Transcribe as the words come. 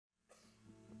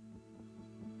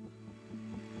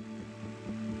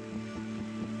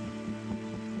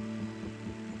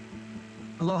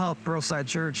Aloha Pearlside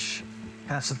Church,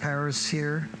 Pastor Paris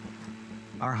here.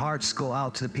 Our hearts go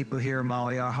out to the people here in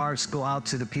Maui. Our hearts go out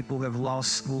to the people who have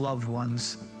lost loved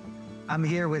ones. I'm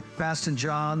here with Pastor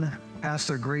John,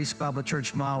 Pastor Grace Bible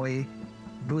Church Maui,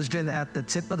 who's been at the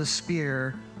tip of the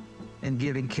spear in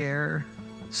giving care,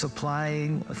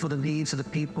 supplying for the needs of the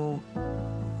people.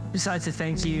 Just like to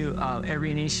thank you,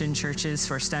 Every Nation churches,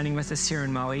 for standing with us here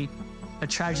in Maui. A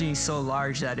tragedy so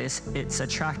large that it's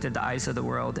attracted the eyes of the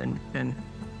world, and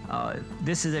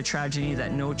this is a tragedy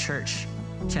that no church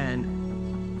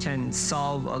can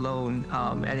solve alone.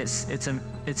 And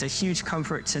it's a huge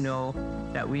comfort to know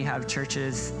that we have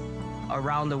churches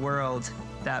around the world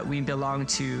that we belong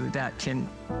to that can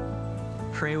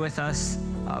pray with us.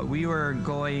 We were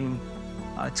going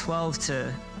 12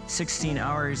 to 16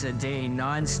 hours a day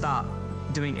nonstop,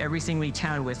 doing everything we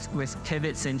can with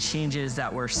pivots and changes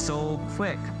that were so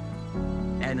quick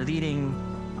and leading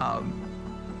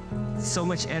so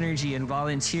much energy and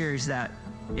volunteers that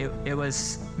it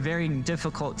was very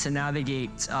difficult to navigate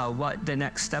what the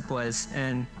next step was.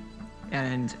 And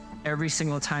every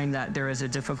single time that there was a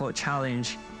difficult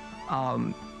challenge,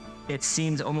 it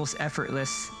seemed almost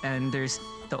effortless. And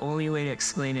the only way to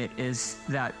explain it is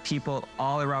that people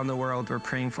all around the world were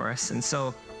praying for us. And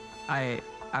so I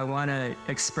want to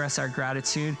express our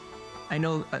gratitude. I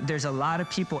know there's a lot of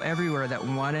people everywhere that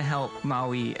want to help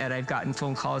Maui, and I've gotten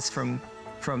phone calls from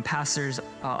pastors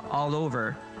all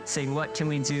over saying, what can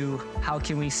we do? How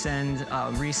can we send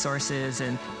resources,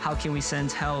 and how can we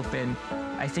send help? And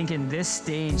I think in this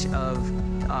stage of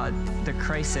the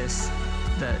crisis,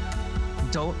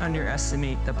 don't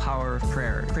underestimate the power of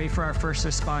prayer. Pray for our first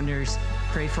responders,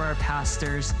 pray for our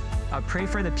pastors, pray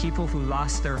for the people who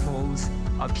lost their homes,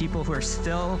 people who are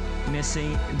still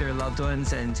missing their loved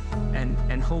ones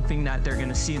and hoping that they're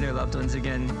gonna see their loved ones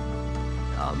again.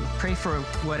 Pray for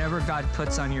whatever God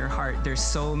puts on your heart. There's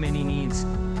so many needs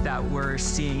that we're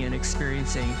seeing and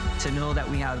experiencing, to know that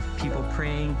we have people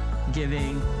praying,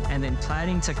 giving, and then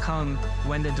planning to come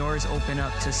when the doors open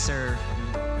up to serve.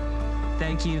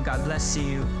 Thank you, God bless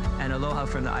you, and aloha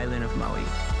from the island of Maui.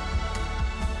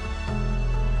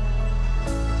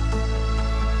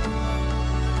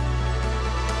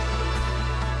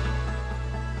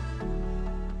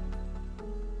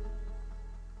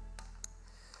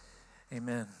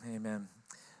 Amen, amen.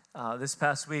 This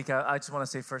past week, I just want to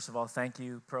say, first of all, thank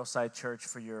you, Pearlside Church,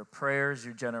 for your prayers,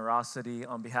 your generosity.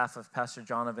 On behalf of Pastor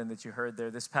Jonathan that you heard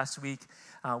there, this past week,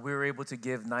 we were able to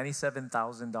give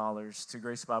 $97,000 to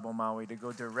Grace Bible Maui to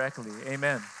go directly,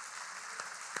 amen,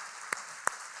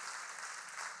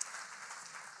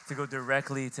 to go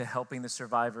directly to helping the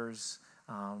survivors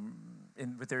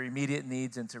with their immediate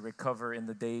needs and to recover in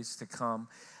the days to come.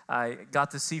 I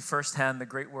got to see firsthand the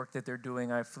great work that they're doing.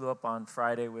 I flew up on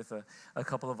Friday with a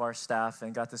couple of our staff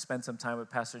and got to spend some time with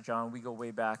Pastor John. We go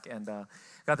way back, and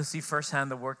got to see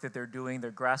firsthand the work that they're doing,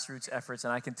 their grassroots efforts,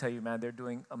 and I can tell you, man, they're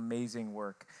doing amazing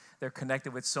work. They're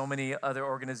connected with so many other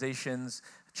organizations,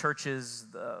 churches,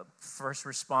 first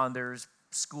responders,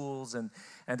 schools, and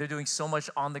they're doing so much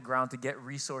on the ground to get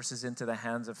resources into the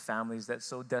hands of families that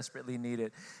so desperately need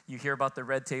it. You hear about the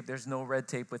red tape. There's no red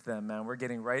tape with them, man. We're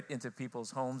getting right into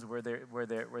people's homes where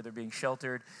they're being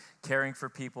sheltered, caring for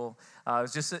people.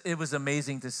 It was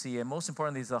amazing to see, and most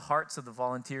importantly, is the hearts of the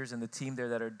volunteers and the team there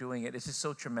that are doing it. It's just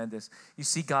so tremendous. You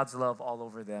see God's love all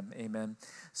over them. Amen.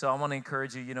 So I want to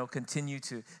encourage you, continue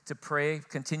to pray,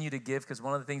 continue to give, because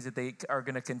one of the things that they are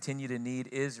going to continue to need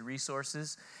is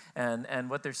resources. And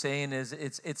what they're saying is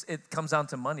it comes down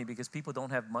to money, because people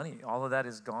don't have money. All of that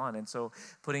is gone. And so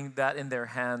putting that in their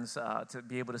hands to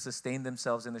be able to sustain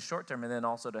themselves in the short term, and then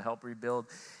also to help rebuild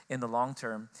in the long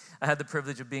term. I had the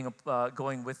privilege of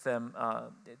going with them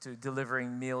to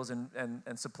delivering meals and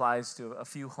supplies to a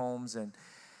few homes. And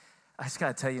I just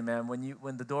got to tell you, man,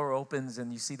 when the door opens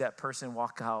and you see that person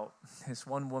walk out, this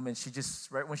one woman, she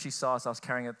just, right when she saw us, I was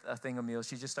carrying a thing of meals,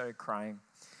 she just started crying.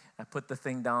 I put the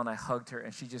thing down, I hugged her,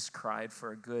 and she just cried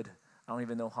for a good, I don't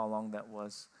even know how long that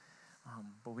was.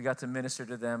 But we got to minister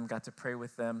to them, got to pray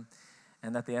with them.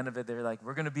 And at the end of it, they were like,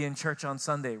 we're going to be in church on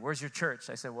Sunday. Where's your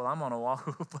church? I said, well, I'm on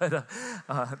Oahu, but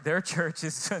their church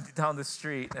is down the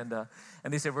street. And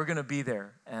they said, we're going to be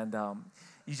there. And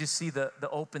you just see the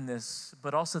openness,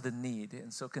 but also the need.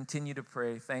 And so continue to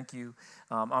pray. Thank you.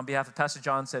 On behalf of Pastor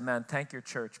John said, man, thank your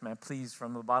church, man. Please,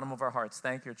 from the bottom of our hearts,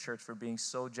 thank your church for being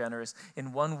so generous.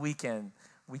 In one weekend,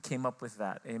 we came up with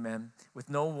that, amen, with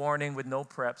no warning, with no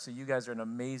prep. So you guys are an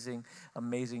amazing,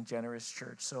 amazing, generous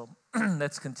church. So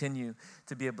let's continue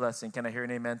to be a blessing. Can I hear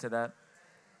an amen to that?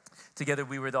 together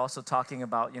we were also talking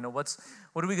about,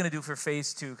 what are we going to do for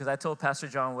phase 2? Because I told Pastor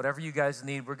John, whatever you guys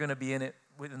need, we're going to be in it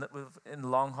in the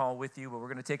long haul with you, but we're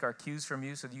going to take our cues from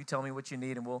you, so you tell me what you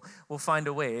need, and we'll find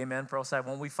a way. Amen, Pearlside.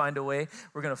 When we find a way,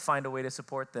 we're going to find a way to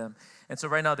support them. And so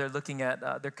right now they're looking at,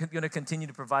 they're going to continue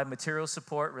to provide material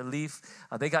support, relief.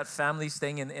 They got families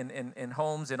staying in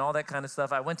homes and all that kind of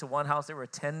stuff. I went to one house, there were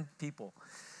 10 people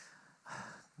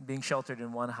being sheltered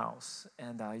in one house.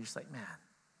 And you're just like, man,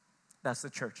 that's the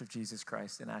Church of Jesus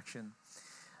Christ in action.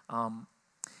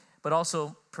 But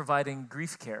also providing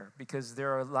grief care, because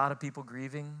there are a lot of people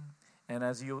grieving. And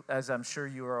as I'm sure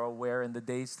you are aware, in the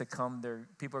days to come,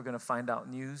 people are going to find out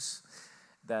news,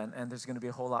 and there's going to be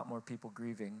a whole lot more people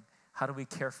grieving. How do we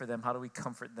care for them? How do we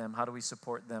comfort them? How do we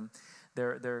support them?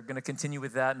 They're going to continue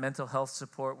with that. Mental health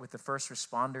support with the first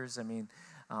responders. I mean,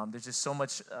 there's just so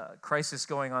much crisis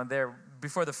going on there.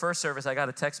 Before the first service, I got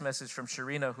a text message from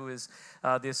Sharina, who is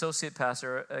the associate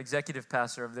pastor, executive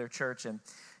pastor of their church, and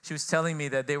she was telling me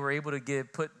that they were able to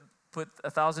put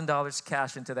 $1,000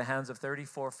 cash into the hands of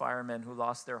 34 firemen who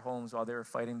lost their homes while they were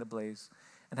fighting the blaze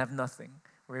and have nothing.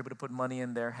 We're able to put money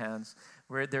in their hands.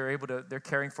 They're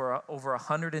caring for over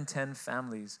 110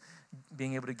 families,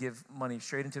 being able to give money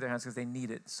straight into their hands because they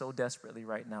need it so desperately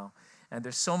right now. And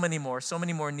there's so many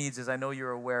more needs, as I know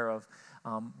you're aware of.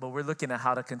 But we're looking at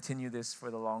how to continue this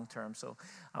for the long term. So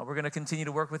we're going to continue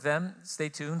to work with them. Stay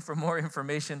tuned for more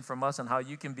information from us on how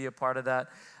you can be a part of that.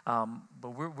 But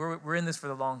we're in this for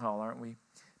the long haul, aren't we?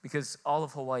 Because all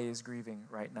of Hawaii is grieving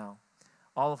right now.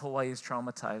 All of Hawaii is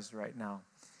traumatized right now.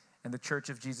 And the Church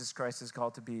of Jesus Christ is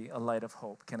called to be a light of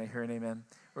hope. Can I hear an amen?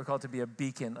 We're called to be a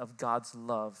beacon of God's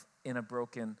love in a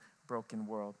broken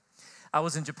world. I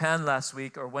was in Japan last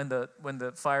week, or when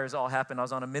the fires all happened. I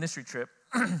was on a ministry trip.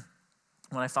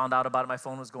 When I found out about it, my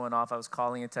phone was going off. I was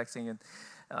calling and texting, and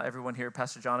everyone here,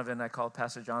 Pastor Jonathan, I called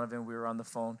Pastor Jonathan. We were on the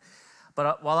phone.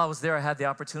 But while I was there, I had the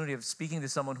opportunity of speaking to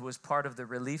someone who was part of the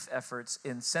relief efforts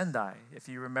in Sendai. If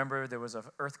you remember, there was an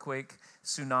earthquake,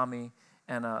 tsunami,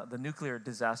 and the nuclear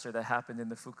disaster that happened in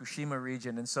the Fukushima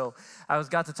region. And so I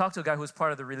got to talk to a guy who was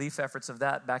part of the relief efforts of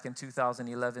that back in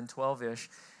 2011, 12-ish.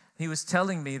 He was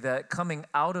telling me that coming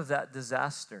out of that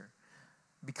disaster,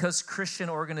 because Christian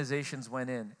organizations went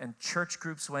in and church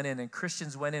groups went in and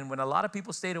Christians went in, when a lot of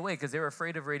people stayed away because they were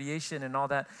afraid of radiation and all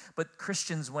that, but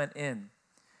Christians went in.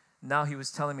 Now he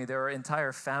was telling me there are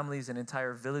entire families and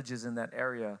entire villages in that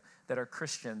area that are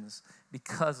Christians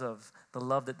because of the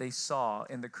love that they saw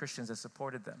in the Christians that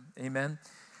supported them. Amen?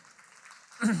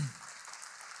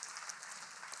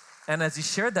 And as he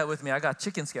shared that with me, I got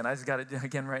chicken skin. I just got it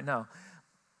again right now.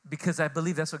 Because I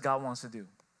believe that's what God wants to do.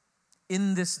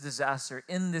 In this disaster,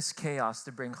 in this chaos,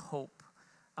 to bring hope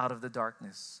out of the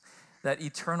darkness. That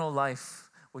eternal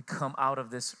life would come out of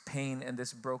this pain and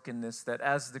this brokenness, that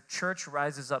as the church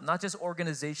rises up, not just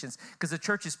organizations, because the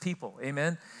church is people,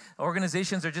 amen?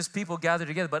 Organizations are just people gathered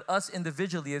together, but us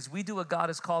individually, as we do what God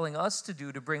is calling us to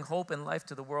do, to bring hope and life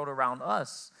to the world around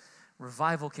us,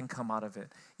 revival can come out of it.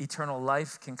 Eternal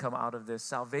life can come out of this.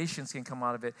 Salvations can come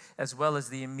out of it, as well as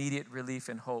the immediate relief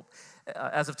and hope.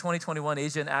 As of 2021,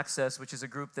 Asian Access, which is a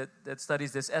group that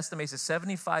studies this, estimates that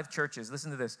 75 churches,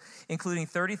 listen to this, including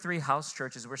 33 house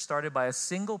churches, were started by a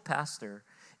single pastor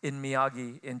in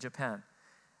Miyagi in Japan.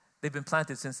 They've been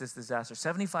planted since this disaster.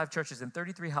 75 churches and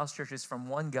 33 house churches from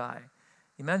one guy.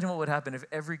 Imagine what would happen if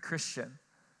every Christian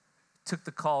took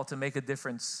the call to make a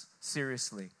difference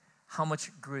seriously. How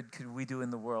much good could we do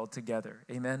in the world together?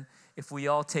 Amen? If we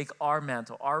all take our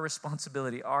mantle, our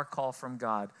responsibility, our call from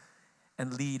God,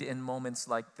 and lead in moments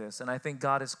like this. And I think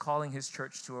God is calling his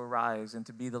church to arise and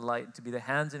to be the light, to be the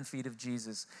hands and feet of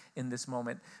Jesus in this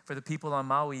moment. For the people on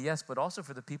Maui, yes, but also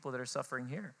for the people that are suffering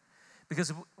here.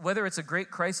 Because whether it's a great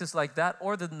crisis like that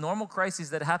or the normal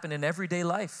crises that happen in everyday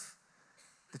life,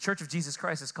 the Church of Jesus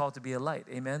Christ is called to be a light.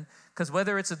 Amen? Because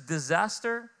whether it's a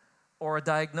disaster or a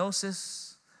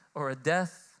diagnosis or a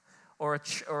death, or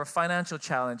a financial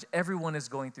challenge, everyone is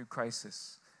going through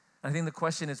crisis. I think the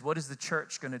question is, what is the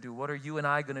church going to do? What are you and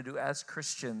I going to do as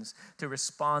Christians to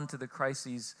respond to the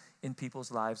crises in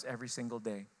people's lives every single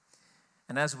day?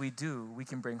 And as we do, we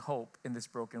can bring hope in this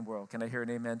broken world. Can I hear an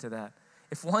amen to that?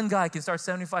 If one guy can start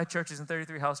 75 churches and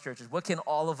 33 house churches, what can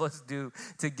all of us do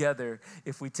together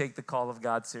if we take the call of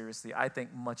God seriously? I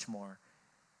think much more.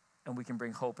 And we can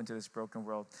bring hope into this broken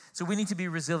world. So we need to be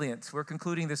resilient. We're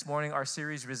concluding this morning our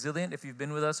series, Resilient. If you've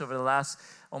been with us over the last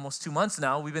almost 2 months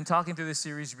now, we've been talking through this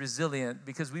series, Resilient,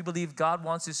 because we believe God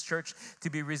wants his church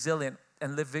to be resilient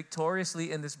and live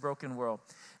victoriously in this broken world.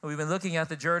 And we've been looking at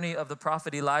the journey of the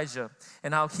prophet Elijah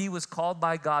and how he was called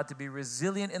by God to be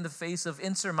resilient in the face of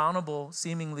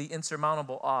seemingly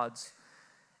insurmountable odds.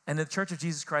 And the Church of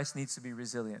Jesus Christ needs to be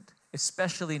resilient,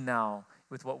 especially now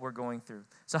with what we're going through.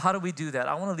 So how do we do that?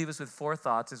 I want to leave us with 4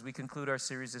 thoughts as we conclude our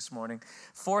series this morning.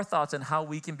 4 thoughts on how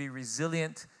we can be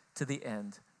resilient to the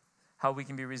end. How we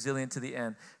can be resilient to the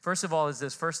end. First of all is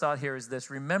this. First thought here is this.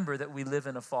 Remember that we live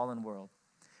in a fallen world.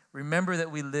 Remember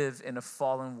that we live in a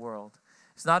fallen world.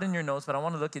 It's not in your notes, but I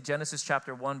want to look at Genesis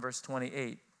chapter 1, verse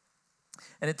 28.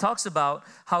 And it talks about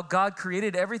how God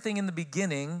created everything in the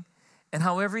beginning and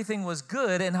how everything was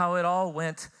good and how it all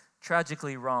went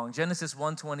tragically wrong. Genesis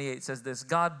 1:28 says this,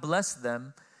 God blessed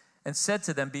them and said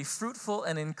to them, be fruitful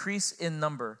and increase in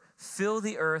number, fill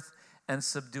the earth and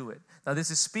subdue it. Now this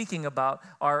is speaking about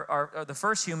the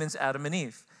first humans, Adam and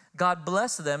Eve. God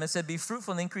blessed them and said, be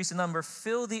fruitful and increase in number,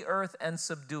 fill the earth and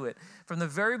subdue it. From the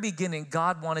very beginning,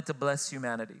 God wanted to bless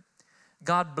humanity.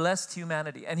 God blessed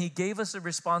humanity, and he gave us a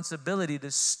responsibility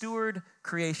to steward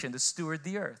creation, to steward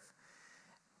the earth.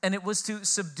 And it was to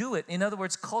subdue it. In other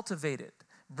words, cultivate it,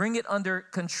 bring it under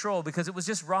control, because it was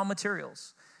just raw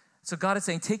materials. So God is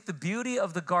saying, take the beauty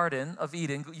of the Garden of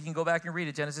Eden. You can go back and read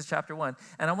it, Genesis chapter 1.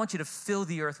 And I want you to fill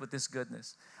the earth with this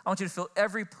goodness. I want you to fill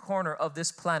every corner of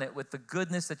this planet with the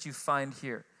goodness that you find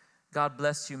here. God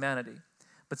blessed humanity.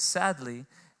 But sadly,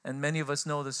 and many of us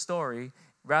know the story,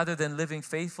 rather than living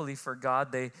faithfully for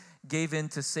God, they gave in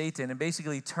to Satan and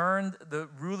basically turned the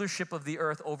rulership of the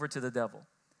earth over to the devil.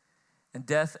 And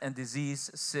death and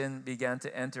disease, sin began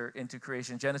to enter into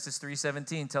creation. Genesis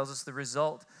 3:17 tells us the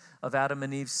result of Adam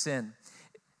and Eve's sin.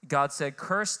 God said,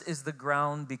 cursed is the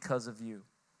ground because of you.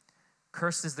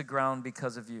 Cursed is the ground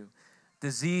because of you.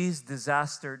 Disease,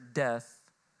 disaster, death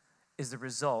is the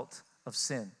result of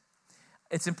sin.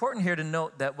 It's important here to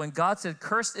note that when God said,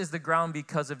 cursed is the ground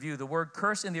because of you, the word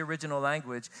curse in the original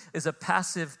language is a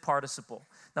passive participle.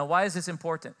 Now, why is this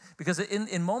important? Because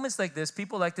in moments like this,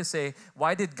 people like to say,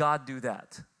 why did God do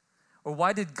that? Or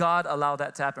why did God allow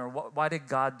that to happen? Or why did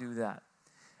God do that?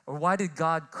 Or why did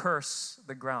God curse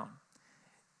the ground?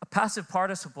 A passive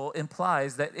participle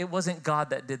implies that it wasn't God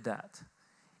that did that.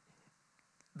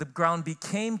 The ground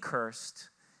became cursed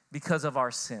because of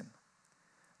our sin.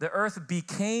 The earth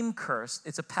became cursed.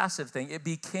 It's a passive thing. It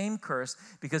became cursed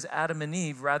because Adam and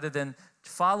Eve, rather than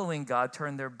following God,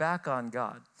 turned their back on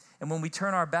God. And when we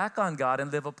turn our back on God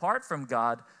and live apart from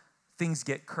God, things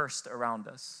get cursed around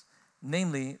us.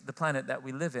 Namely, the planet that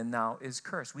we live in now is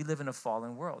cursed. We live in a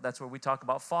fallen world. That's where we talk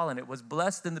about fallen. It was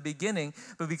blessed in the beginning,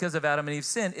 but because of Adam and Eve's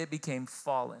sin, it became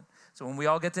fallen. So when we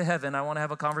all get to heaven, I want to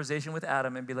have a conversation with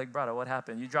Adam and be like, brother, what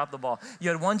happened? You dropped the ball.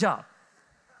 You had one job.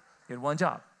 You had one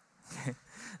job.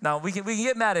 Now, we can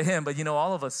get mad at him, but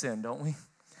all of us sin, don't we?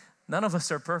 None of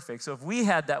us are perfect. So if we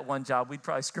had that one job, we'd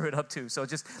probably screw it up too. So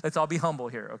just let's all be humble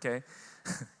here, okay?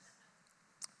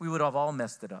 We would have all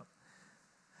messed it up.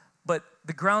 But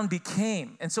the ground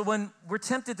became. And so when we're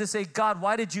tempted to say, God,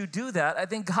 why did you do that? I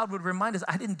think God would remind us,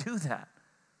 I didn't do that.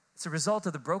 It's a result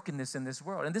of the brokenness in this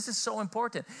world. And this is so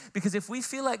important because if we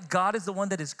feel like God is the one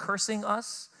that is cursing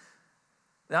us,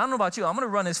 I don't know about you, I'm going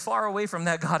to run as far away from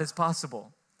that God as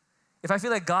possible. If I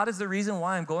feel like God is the reason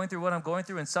why I'm going through what I'm going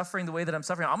through and suffering the way that I'm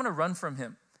suffering, I'm going to run from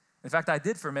him. In fact, I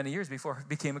did for many years before I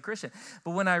became a Christian.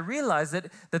 But when I realized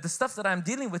that the stuff that I'm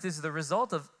dealing with is the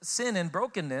result of sin and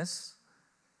brokenness,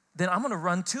 then I'm going to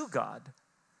run to God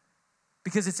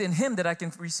because it's in him that I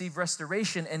can receive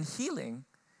restoration and healing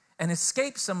and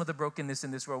escape some of the brokenness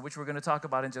in this world, which we're going to talk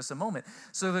about in just a moment.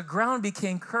 So the ground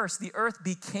became cursed. The earth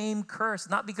became cursed,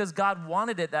 not because God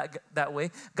wanted it that way.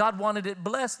 God wanted it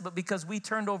blessed, but because we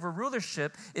turned over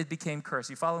rulership, it became cursed.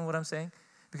 You following what I'm saying?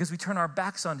 Because we turn our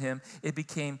backs on him, it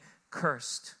became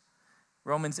cursed.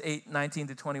 Romans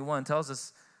 8:19-21 tells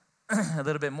us a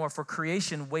little bit more. For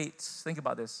creation waits. Think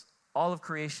about this. All of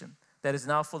creation that is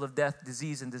now full of death,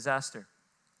 disease, and disaster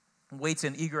waits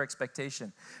in eager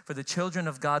expectation for the children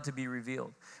of God to be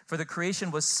revealed. For the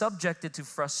creation was subjected to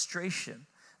frustration,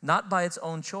 not by its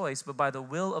own choice, but by the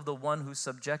will of the one who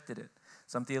subjected it.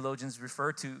 Some theologians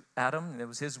refer to Adam, and it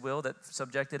was his will that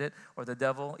subjected it, or the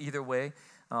devil. Either way,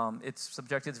 it's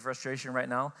subjected to frustration right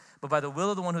now. But by the will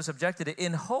of the one who subjected it,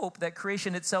 in hope that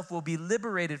creation itself will be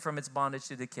liberated from its bondage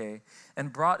to decay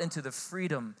and brought into the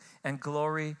freedom and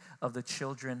glory of the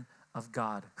children of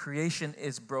God. Creation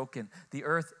is broken. The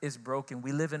earth is broken.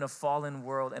 We live in a fallen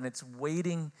world, and it's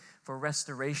waiting for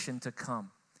restoration to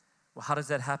come. Well, how does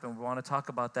that happen? We want to talk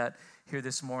about that here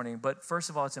this morning. But first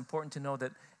of all, it's important to know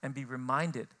that and be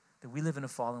reminded that we live in a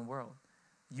fallen world.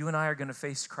 You and I are going to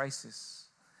face crisis.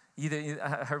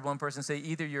 I heard one person say,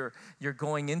 either you're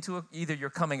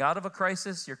coming out of a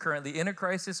crisis, you're currently in a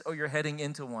crisis, or you're heading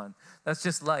into one. That's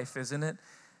just life, isn't it?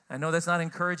 I know that's not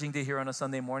encouraging to hear on a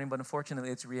Sunday morning, but unfortunately,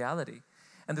 it's reality.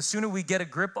 And the sooner we get a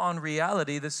grip on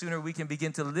reality, the sooner we can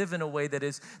begin to live in a way that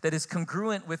is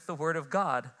congruent with the Word of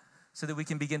God, so that we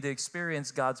can begin to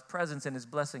experience God's presence and His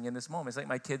blessing in this moment. It's like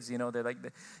my kids, they're like,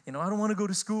 I don't want to go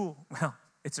to school. Well,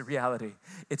 it's a reality.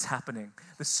 It's happening.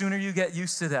 The sooner you get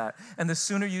used to that, and the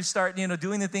sooner you start,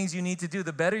 doing the things you need to do,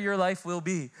 the better your life will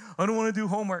be. I don't want to do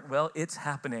homework. Well, it's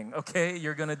happening, okay?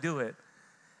 You're going to do it.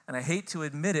 And I hate to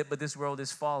admit it, but this world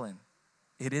is fallen.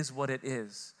 It is what it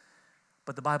is.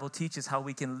 But the Bible teaches how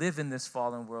we can live in this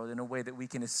fallen world in a way that we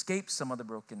can escape some of the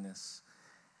brokenness,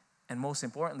 and most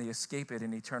importantly, escape it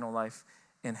in eternal life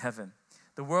in heaven.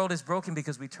 The world is broken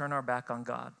because we turn our back on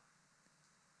God.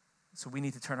 So we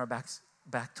need to turn our backs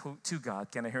back to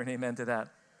God. Can I hear an amen to that?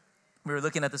 We were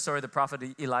looking at the story of the prophet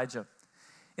Elijah.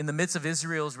 In the midst of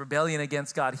Israel's rebellion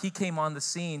against God, he came on the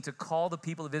scene to call the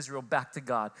people of Israel back to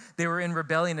God. They were in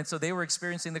rebellion, and so they were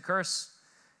experiencing the curse,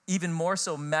 even more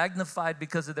so magnified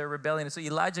because of their rebellion. And so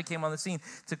Elijah came on the scene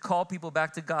to call people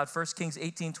back to God. 1 Kings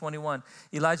 18:21.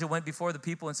 Elijah went before the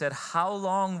people and said, "How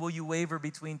long will you waver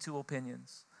between two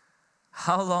opinions?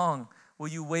 How long will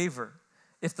you waver?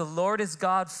 If the Lord is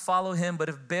God, follow him. But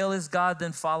if Baal is God,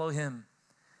 then follow him."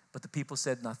 But the people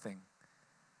said nothing.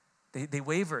 They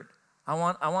wavered. I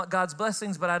want God's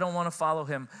blessings, but I don't want to follow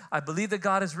him. I believe that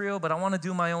God is real, but I want to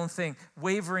do my own thing.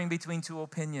 Wavering between two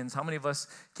opinions. How many of us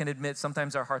can admit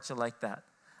sometimes our hearts are like that?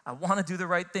 I want to do the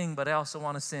right thing, but I also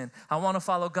want to sin. I want to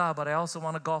follow God, but I also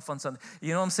want to golf on Sunday.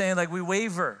 You know what I'm saying? Like we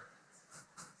waver.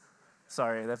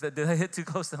 Sorry, did I hit too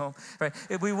close to home? Right?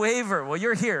 If we waver, well,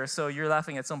 you're here, so you're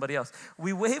laughing at somebody else.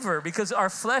 We waver because our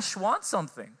flesh wants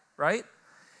something, right?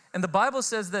 And the Bible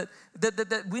says that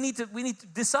we need to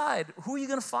decide, who are you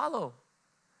going to follow?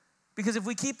 Because if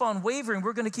we keep on wavering,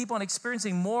 we're going to keep on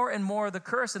experiencing more and more of the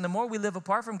curse. And the more we live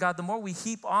apart from God, the more we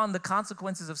heap on the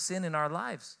consequences of sin in our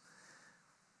lives.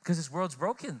 Because this world's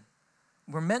broken.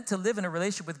 We're meant to live in a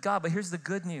relationship with God, but here's the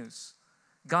good news.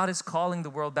 God is calling the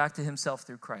world back to himself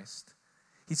through Christ.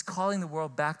 He's calling the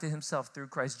world back to himself through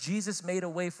Christ. Jesus made a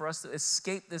way for us to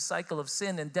escape this cycle of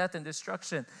sin and death and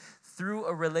destruction through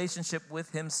a relationship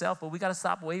with himself. But we got to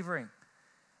stop wavering.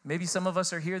 Maybe some of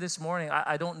us are here this morning.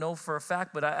 I don't know for a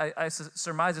fact, but I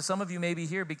surmise that some of you may be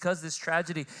here because this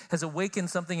tragedy has awakened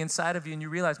something inside of you and you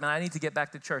realize, man, I need to get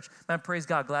back to church. Man, praise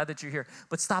God, glad that you're here.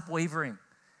 But stop wavering.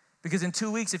 Because in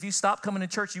 2 weeks, if you stop coming to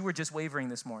church, you were just wavering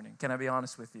this morning. Can I be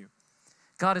honest with you?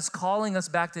 God is calling us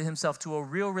back to himself, to a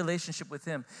real relationship with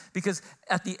him. Because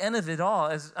at the end of it all,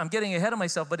 as I'm getting ahead of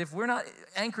myself, but if we're not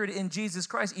anchored in Jesus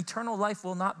Christ, eternal life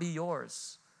will not be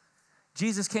yours.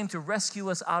 Jesus came to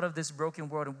rescue us out of this broken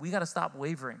world, and we got to stop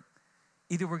wavering.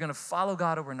 Either we're going to follow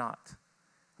God or we're not.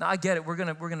 Now, I get it. We're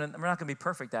not going to be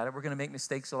perfect at it. We're going to make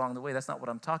mistakes along the way. That's not what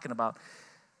I'm talking about.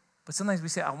 But sometimes we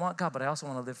say, I want God, but I also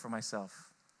want to live for myself.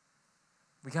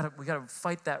 We got to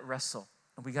fight that wrestle.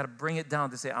 And we got to bring it down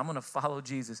to say, I'm going to follow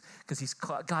Jesus because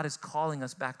God is calling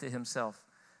us back to himself.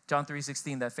 John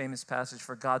 3:16, that famous passage,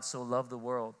 for God so loved the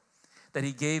world that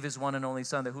he gave his one and only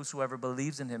son, that whosoever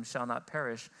believes in him shall not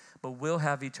perish, but will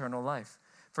have eternal life.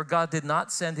 For God did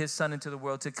not send his son into the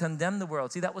world to condemn the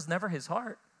world. See, that was never his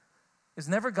heart. It's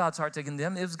never God's heart to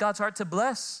condemn. It was God's heart to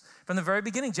bless. From the very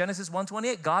beginning, Genesis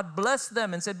 1:28, God blessed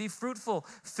them and said, be fruitful,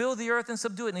 fill the earth and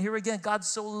subdue it. And here again, God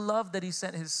so loved that he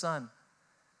sent his son.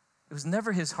 It was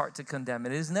never his heart to condemn.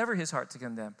 It is never his heart to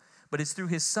condemn. But it's through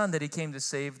his son that he came to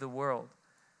save the world.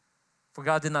 For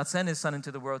God did not send his son into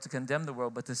the world to condemn the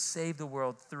world, but to save the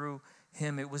world through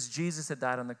him. It was Jesus that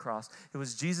died on the cross. It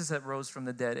was Jesus that rose from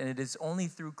the dead. And it is only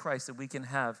through Christ that we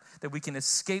can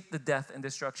escape the death and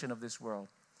destruction of this world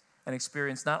and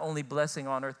experience not only blessing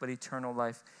on earth, but eternal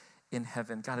life in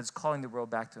heaven. God is calling the world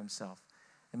back to himself.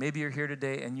 And maybe you're here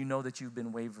today and you know that you've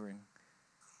been wavering.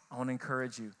 I want to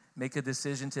encourage you. Make a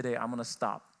decision today. I'm going to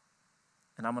stop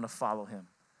and I'm going to follow him.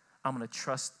 I'm going to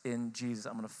trust in Jesus.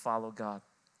 I'm going to follow God.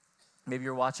 Maybe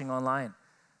you're watching online.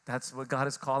 That's what God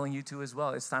is calling you to as well.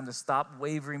 It's time to stop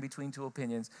wavering between two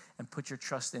opinions and put your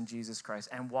trust in Jesus Christ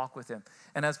and walk with him.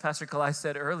 And as Pastor Kalai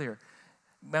said earlier,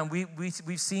 man,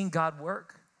 we've seen God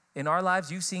work. In our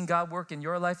lives, you've seen God work in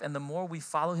your life, and the more we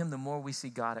follow him, the more we see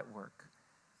God at work.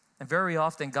 And very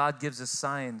often, God gives us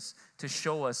signs to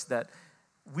show us that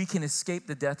we can escape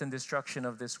the death and destruction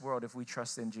of this world if we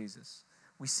trust in Jesus.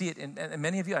 We see it in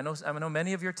many of you. I know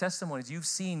many of your testimonies. You've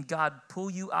seen God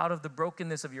pull you out of the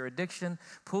brokenness of your addiction,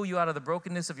 pull you out of the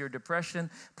brokenness of your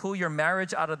depression, pull your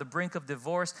marriage out of the brink of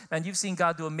divorce. Man, you've seen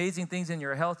God do amazing things in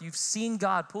your health. You've seen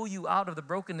God pull you out of the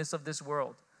brokenness of this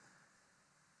world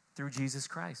through Jesus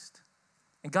Christ.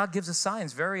 And God gives us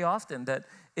signs very often that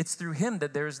it's through him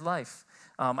that there's life.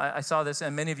 I saw this,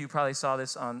 and many of you probably saw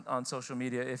this on social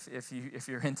media if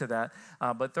you're into that.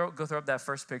 But throw up that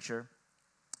first picture.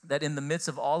 that in the midst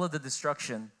of all of the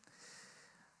destruction,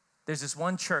 there's this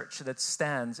one church that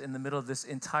stands in the middle of this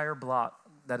entire block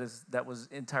that was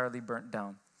entirely burnt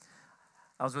down.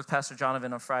 I was with Pastor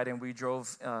Jonathan on Friday, and we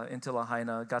drove into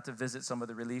Lahaina, got to visit some of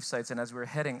the relief sites, and as we were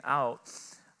heading out,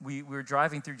 we were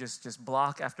driving through just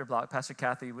block after block. Pastor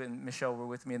Kathy and Michelle were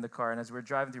with me in the car, and as we were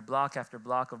driving through block after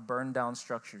block of burned down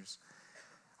structures,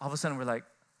 all of a sudden we're like,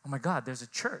 oh my God, there's a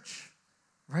church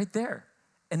right there.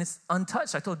 And it's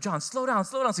untouched. I told John, slow down.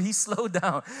 So he slowed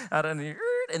down out of the,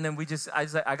 and then I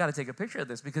was like, I got to take a picture of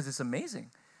this because it's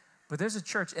amazing. But there's a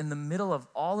church in the middle of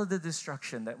all of the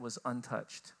destruction that was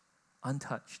untouched.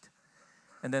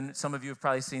 And then some of you have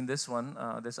probably seen this one,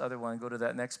 this other one. Go to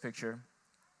that next picture.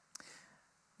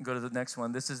 Go to the next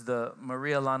one. This is the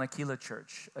Maria Lanakila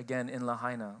Church, again in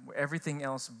Lahaina, where everything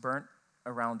else burnt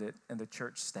around it and the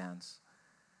church stands.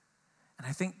 And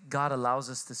I think God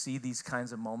allows us to see these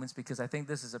kinds of moments because I think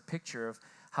this is a picture of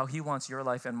how he wants your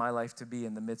life and my life to be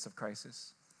in the midst of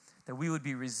crisis. That we would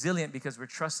be resilient because we're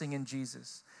trusting in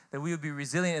Jesus. That we would be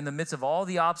resilient in the midst of all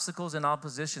the obstacles and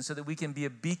opposition so that we can be a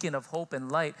beacon of hope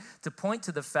and light to point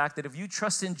to the fact that if you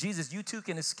trust in Jesus, you too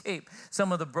can escape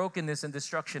some of the brokenness and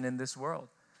destruction in this world.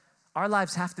 Our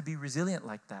lives have to be resilient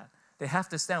like that. They have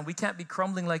to stand. We can't be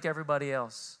crumbling like everybody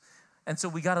else. And so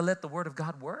we got to let the Word of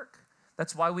God work.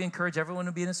 That's why we encourage everyone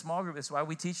to be in a small group. It's why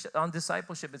we teach on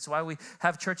discipleship. It's why we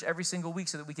have church every single week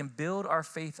so that we can build our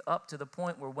faith up to the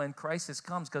point where when crisis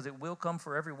comes, because it will come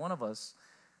for every one of us,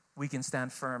 we can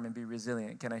stand firm and be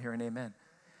resilient. Can I hear an amen?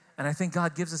 And I think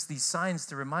God gives us these signs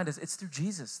to remind us it's through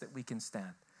Jesus that we can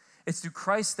stand. It's through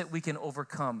Christ that we can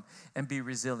overcome and be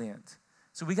resilient.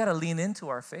 So we got to lean into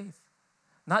our faith.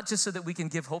 Not just so that we can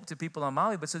give hope to people on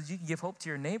Maui, but so that you can give hope to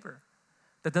your neighbor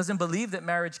that doesn't believe that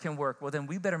marriage can work. Well, then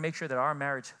we better make sure that our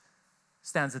marriage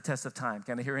stands the test of time.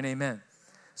 Can I hear an amen?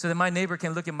 So that my neighbor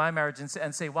can look at my marriage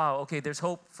and say, wow, okay, there's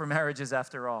hope for marriages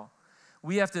after all.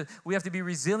 We have to be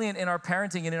resilient in our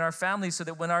parenting and in our families so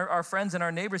that when our friends and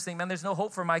our neighbors think, man, there's no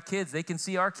hope for my kids, they can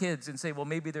see our kids and say, well,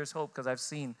 maybe there's hope because I've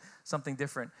seen something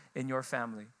different in your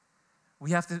family.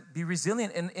 We have to be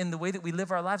resilient in the way that we live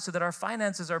our lives so that our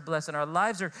finances are blessed and our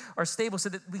lives are stable so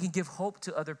that we can give hope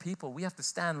to other people. We have to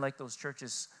stand like those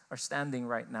churches are standing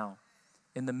right now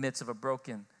in the midst of a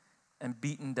broken and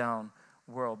beaten down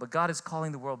world. But God is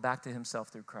calling the world back to himself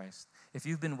through Christ. If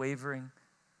you've been wavering,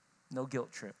 no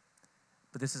guilt trip.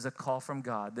 But this is a call from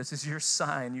God. This is your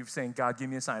sign. You're saying, God, give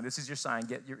me a sign. This is your sign.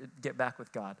 Get back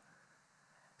with God.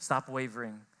 Stop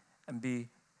wavering and be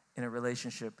in a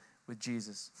relationship with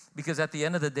Jesus. Because at the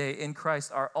end of the day, in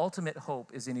Christ, our ultimate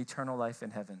hope is in eternal life in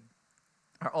heaven.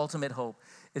 Our ultimate hope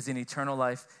is in eternal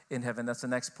life in heaven. That's the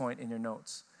next point in your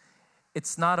notes.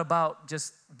 It's not about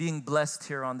just being blessed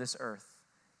here on this earth.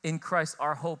 In Christ,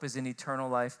 our hope is in eternal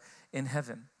life in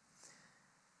heaven.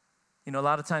 You know, a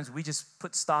lot of times we just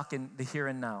put stock in the here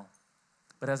and now.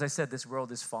 But as I said, this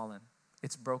world is fallen.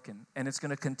 It's broken. And it's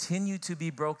going to continue to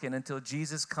be broken until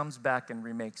Jesus comes back and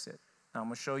remakes it. Now, I'm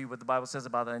going to show you what the Bible says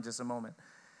about that in just a moment.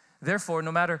 Therefore,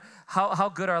 no matter how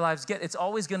good our lives get, it's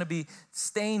always going to be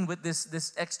stained with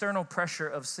this external pressure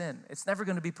of sin. It's never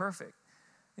going to be perfect.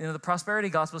 You know, the prosperity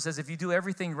gospel says if you do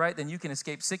everything right, then you can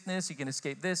escape sickness, you can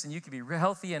escape this, and you can be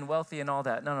healthy and wealthy and all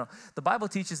that. No. The Bible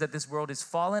teaches that this world is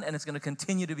fallen and it's going to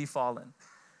continue to be fallen.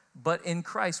 But in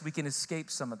Christ, we can escape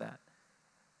some of that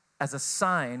as a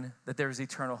sign that there is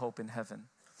eternal hope in heaven.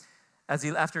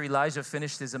 After Elijah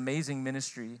finished his amazing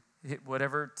ministry,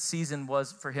 whatever season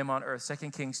was for him on earth,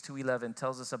 2 Kings 2:11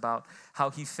 tells us about how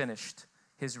he finished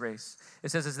his race. It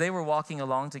says, as they were walking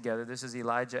along together, this is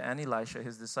Elijah and Elisha,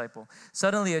 his disciple,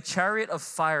 suddenly a chariot of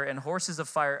fire and horses of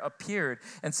fire appeared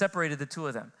and separated the two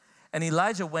of them. And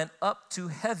Elijah went up to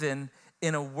heaven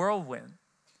in a whirlwind,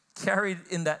 carried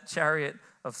in that chariot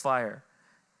of fire.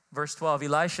 Verse 12,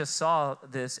 Elisha saw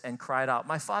this and cried out,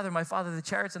 my father, the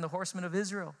chariots and the horsemen of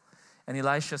Israel. And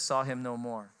Elisha saw him no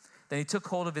more. Then he took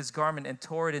hold of his garment and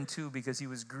tore it in two because he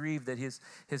was grieved that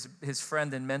his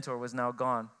friend and mentor was now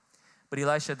gone. But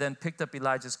Elisha then picked up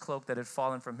Elijah's cloak that had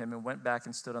fallen from him and went back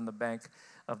and stood on the bank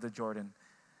of the Jordan.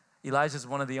 Elijah is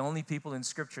one of the only people in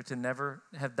Scripture to never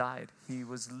have died. He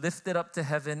was lifted up to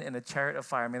heaven in a chariot of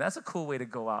fire. I mean, that's a cool way to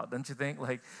go out, don't you think?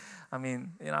 Like, I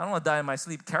mean, I don't want to die in my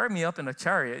sleep. Carry me up in a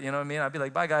chariot, you know what I mean? I'd be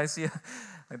like, bye, guys, see ya.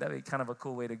 Like, that'd be kind of a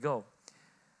cool way to go.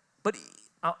 But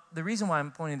the reason why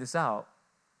I'm pointing this out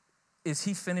is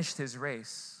he finished his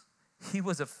race. He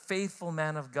was a faithful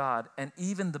man of God, and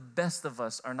even the best of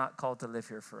us are not called to live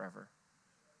here forever.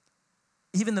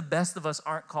 Even the best of us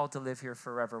aren't called to live here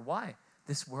forever. Why?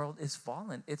 This world is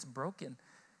fallen. It's broken.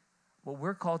 What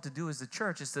we're called to do as the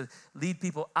church is to lead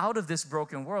people out of this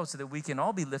broken world so that we can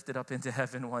all be lifted up into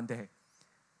heaven one day.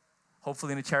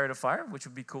 hopefully in a chariot of fire, which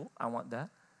would be cool. I want that.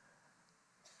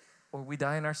 Or we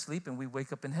die in our sleep and we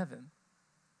wake up in heaven.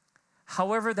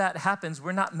 However that happens,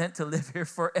 we're not meant to live here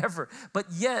forever. But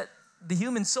yet, the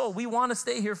human soul, we want to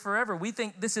stay here forever. We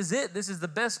think this is it. This is the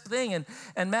best thing.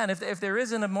 And man, if there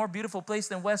isn't a more beautiful place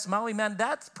than West Maui, man,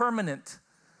 that's permanent.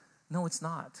 No, it's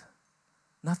not.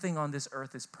 Nothing on this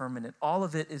earth is permanent. All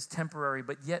of it is temporary,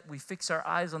 but yet we fix our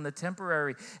eyes on the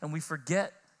temporary and we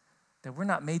forget that we're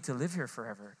not made to live here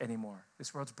forever anymore.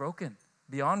 This world's broken,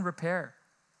 beyond repair.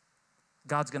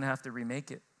 God's going to have to remake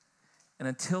it. And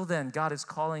until then, God is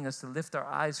calling us to lift our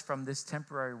eyes from this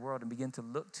temporary world and begin to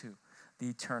look to the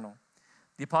eternal.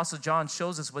 The Apostle John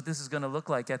shows us what this is going to look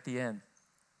like at the end.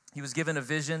 He was given a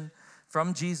vision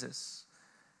from Jesus.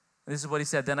 This is what he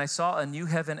said. Then I saw a new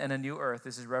heaven and a new earth.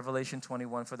 This is Revelation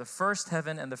 21. For the first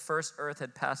heaven and the first earth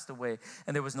had passed away,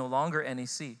 and there was no longer any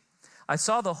sea. I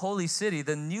saw the holy city,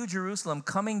 the new Jerusalem,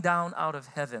 coming down out of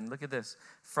heaven. Look at this.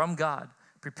 From God,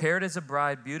 prepared as a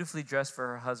bride, beautifully dressed for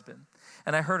her husband.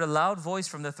 And I heard a loud voice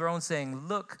from the throne saying,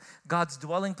 look, God's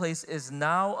dwelling place is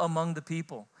now among the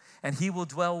people, and he will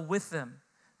dwell with them.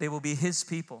 They will be his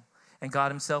people, and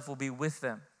God himself will be with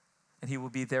them, and he will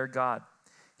be their God.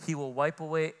 He will wipe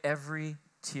away every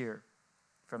tear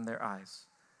from their eyes,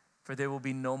 for there will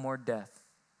be no more death,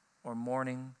 or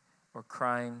mourning, or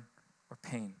crying, or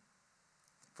pain,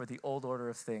 for the old order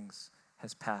of things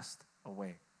has passed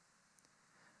away.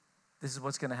 This is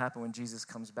what's going to happen when Jesus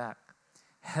comes back.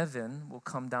 Heaven will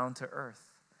come down to earth.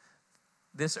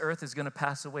 This earth is going to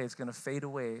pass away. It's going to fade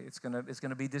away. It's going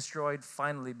to be destroyed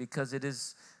finally because it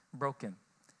is broken,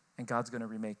 and God's going to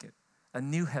remake it. A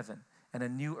new heaven and a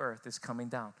new earth is coming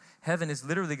down. Heaven is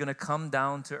literally going to come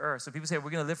down to earth. So people say, we're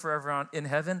going to live forever in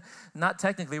heaven. Not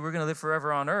technically, we're going to live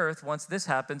forever on earth once this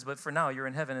happens, but for now, you're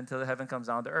in heaven until the heaven comes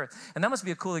down to earth. And that must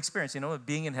be a cool experience,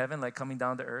 being in heaven, like coming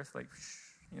down to earth,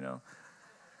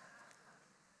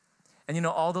 And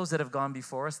all those that have gone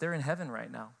before us, they're in heaven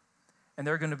right now. And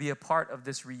they're going to be a part of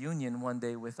this reunion one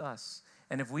day with us.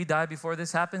 And if we die before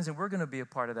this happens, then we're going to be a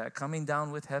part of that, coming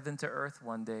down with heaven to earth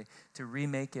one day to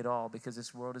remake it all because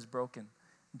this world is broken.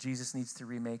 Jesus needs to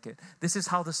remake it. This is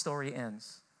how the story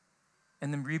ends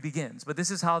and then re-begins. But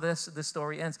this is how the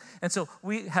story ends. And so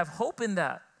we have hope in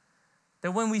that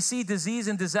when we see disease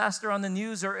and disaster on the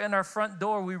news or in our front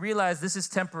door, we realize this is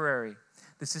temporary.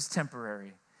 This is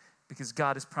temporary because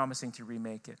God is promising to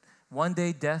remake it. One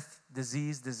day, death,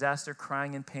 disease, disaster,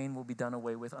 crying, and pain will be done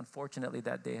away with. Unfortunately,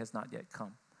 that day has not yet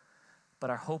come. But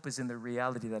our hope is in the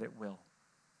reality that it will.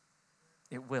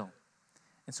 It will.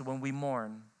 And so when we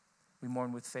mourn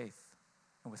with faith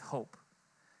and with hope.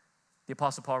 The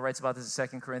Apostle Paul writes about this in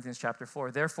 2 Corinthians chapter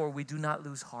 4. Therefore, we do not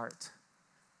lose heart.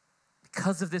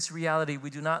 Because of this reality, we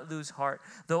do not lose heart.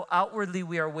 Though outwardly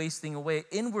we are wasting away,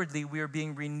 inwardly we are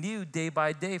being renewed day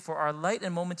by day, for our light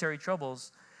and momentary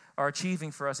troubles are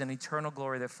achieving for us an eternal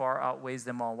glory that far outweighs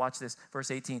them all. Watch this,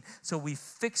 verse 18. So we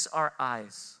fix our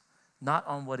eyes not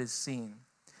on what is seen,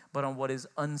 but on what is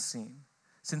unseen.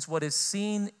 Since what is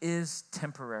seen is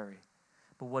temporary,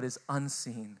 but what is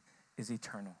unseen is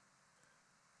eternal.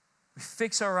 We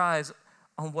fix our eyes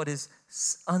on what is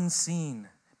unseen,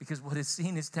 because what is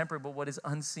seen is temporary, but what is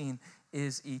unseen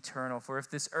is eternal. For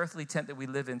if this earthly tent that we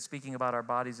live in, speaking about our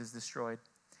bodies, is destroyed,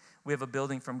 we have a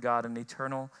building from God, an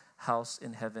eternal house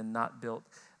in heaven, not built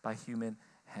by human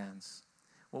hands.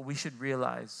 What we should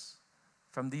realize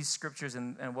from these scriptures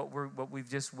and what we've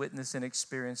just witnessed and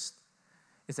experienced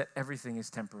is that everything is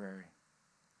temporary.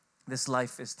 This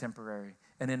life is temporary.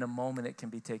 And in a moment, it can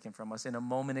be taken from us. In a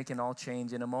moment, it can all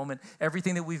change. In a moment,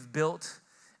 everything that we've built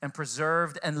and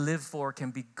preserved and lived for can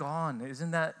be gone.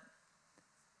 Isn't that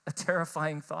a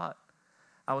terrifying thought?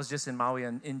 I was just in Maui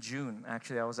in June,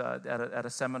 actually. I was at a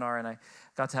seminar, and I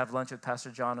got to have lunch with Pastor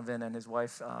Jonathan and his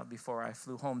wife before I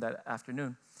flew home that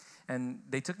afternoon. And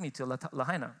they took me to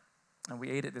Lahaina, and we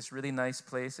ate at this really nice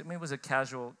place. I mean, it was a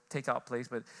casual takeout place,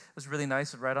 but it was really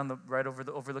nice,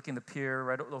 overlooking the pier,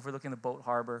 right overlooking the boat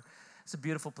harbor. It's a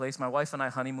beautiful place. My wife and I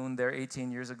honeymooned there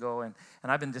 18 years ago, and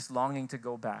I've been just longing to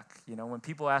go back. When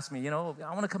people ask me, I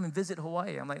want to come and visit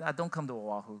Hawaii, I'm like, don't come to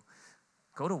Oahu.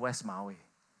 Go to West Maui.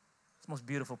 It's the most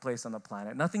beautiful place on the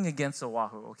planet. Nothing against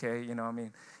Oahu, okay?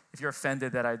 If you're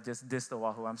offended that I just dissed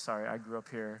Oahu, I'm sorry. I grew up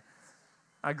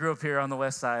here. On the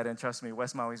west side, and trust me,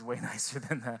 West Maui is way nicer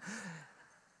than that.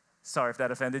 Sorry if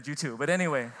that offended you too. But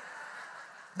anyway,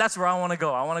 that's where I want to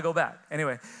go. I want to go back.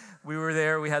 Anyway, we were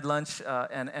there. We had lunch,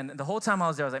 and the whole time I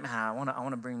was there, I was like, man, I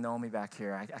want to bring Naomi back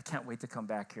here. I can't wait to come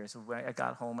back here. So when I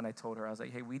got home and I told her, I was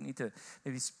like, hey, we need to,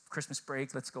 maybe Christmas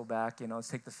break, let's go back. Let's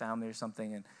take the family or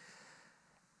something.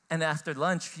 And after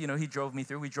lunch, he drove me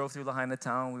through. We drove through Lahaina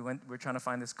town. We were trying to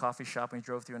find this coffee shop, and we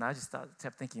drove through. And I just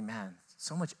kept thinking, man,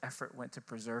 so much effort went to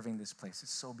preserving this place.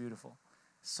 It's so beautiful,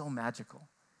 so magical.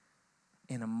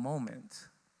 In a moment,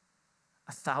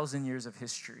 1,000 years of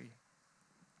history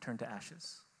turned to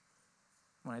ashes.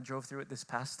 When I drove through it this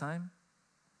past time,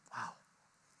 wow.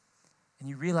 And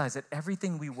you realize that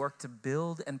everything we work to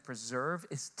build and preserve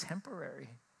is temporary.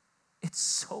 It's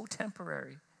so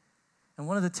temporary. And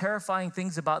one of the terrifying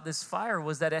things about this fire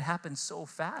was that it happened so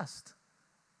fast.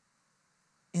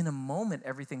 In a moment,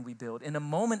 everything we build, in a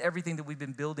moment, everything that we've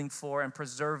been building for and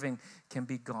preserving can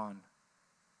be gone.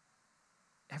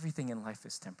 Everything in life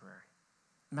is temporary.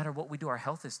 No matter what we do, our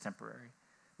health is temporary.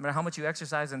 No matter how much you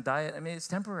exercise and diet, it's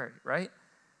temporary, right?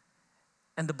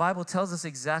 And the Bible tells us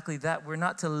exactly that. We're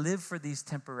not to live for these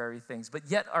temporary things, but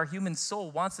yet our human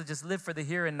soul wants to just live for the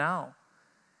here and now.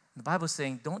 The Bible is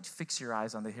saying, don't fix your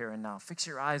eyes on the here and now. Fix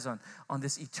your eyes on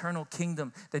this eternal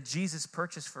kingdom that Jesus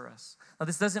purchased for us. Now,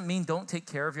 this doesn't mean don't take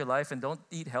care of your life and don't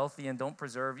eat healthy and don't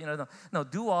preserve. No,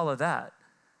 do all of that.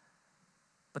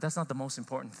 But that's not the most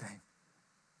important thing.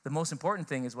 The most important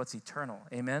thing is what's eternal.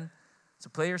 Amen? So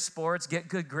play your sports, get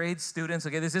good grades, students.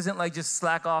 Okay, this isn't like just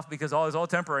slack off because it's all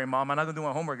temporary, Mom. I'm not going to do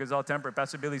my homework because it's all temporary.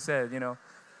 Pastor Billy said, I'm not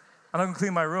going to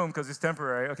clean my room because it's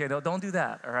temporary. Okay, no, don't do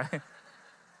that, all right?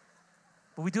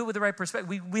 But we do it with the right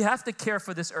perspective. We have to care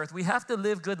for this earth. We have to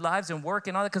live good lives and work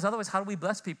and all that, because otherwise, how do we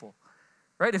bless people?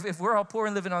 Right? If we're all poor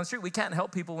and living on the street, we can't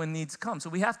help people when needs come. So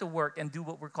we have to work and do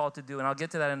what we're called to do, and I'll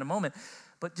get to that in a moment.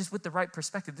 But just with the right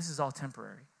perspective, this is all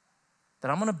temporary. That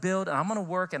I'm going to build, and I'm going to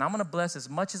work, and I'm going to bless as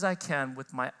much as I can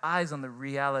with my eyes on the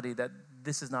reality that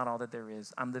this is not all that there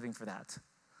is. I'm living for that.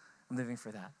 I'm living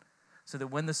for that. So that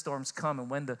when the storms come and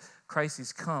when the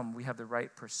crises come, we have the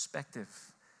right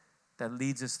perspective that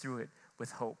leads us through it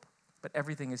with hope. But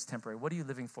everything is temporary. What are you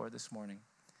living for this morning?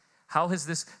 How has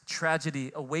this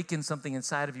tragedy awakened something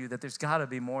inside of you that there's got to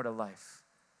be more to life?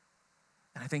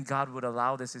 And I think God would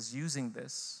allow this, is using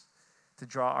this to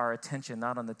draw our attention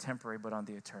not on the temporary but on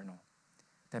the eternal.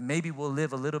 That maybe we'll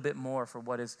live a little bit more for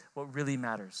what really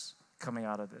matters coming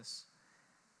out of this.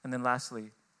 And then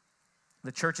lastly,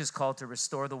 the church is called to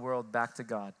restore the world back to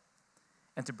God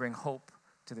and to bring hope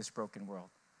to this broken world.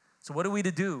 So what are we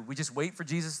to do? We just wait for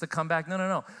Jesus to come back?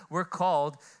 No. We're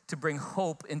called to bring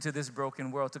hope into this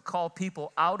broken world, to call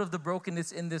people out of the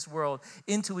brokenness in this world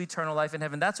into eternal life in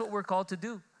heaven. That's what we're called to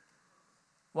do.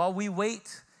 While we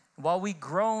wait, while we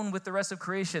groan with the rest of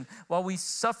creation, while we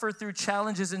suffer through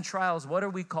challenges and trials, what are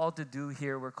we called to do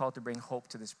here? We're called to bring hope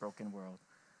to this broken world.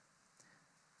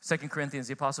 2 Corinthians,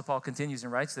 the Apostle Paul continues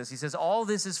and writes this. He says, all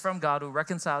this is from God who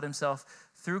reconciled himself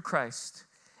through Christ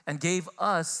and gave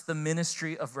us the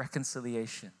ministry of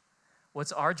reconciliation.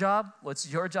 What's our job?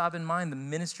 What's your job and mine? The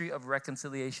ministry of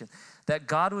reconciliation. That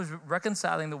God was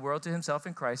reconciling the world to himself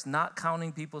in Christ, not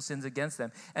counting people's sins against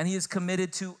them. And he is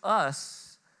committed to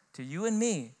us, to you and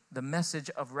me, the message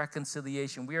of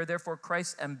reconciliation. We are therefore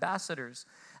Christ's ambassadors,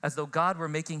 as though God were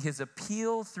making his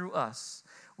appeal through us.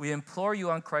 We implore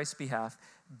you on Christ's behalf,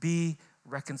 be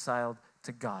reconciled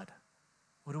to God.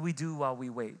 What do we do while we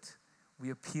wait? We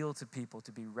appeal to people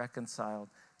to be reconciled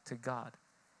to God.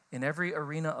 In every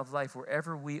arena of life,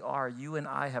 wherever we are, you and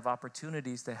I have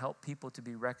opportunities to help people to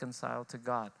be reconciled to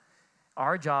God.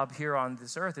 Our job here on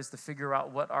this earth is to figure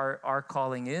out what our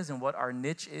calling is and what our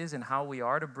niche is and how we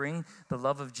are to bring the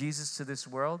love of Jesus to this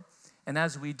world. And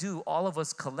as we do, all of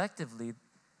us collectively,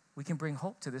 we can bring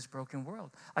hope to this broken world.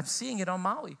 I'm seeing it on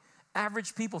Maui.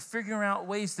 Average people figuring out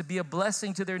ways to be a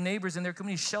blessing to their neighbors and their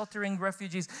community, sheltering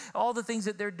refugees, all the things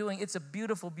that they're doing. It's a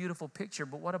beautiful, beautiful picture.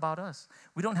 But what about us?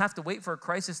 We don't have to wait for a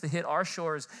crisis to hit our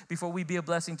shores before we be a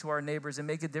blessing to our neighbors and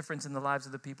make a difference in the lives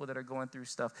of the people that are going through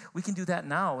stuff. We can do that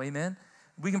now, amen?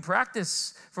 We can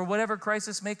practice for whatever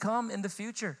crisis may come in the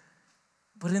future.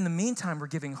 But in the meantime, we're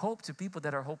giving hope to people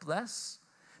that are hopeless.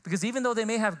 Because even though they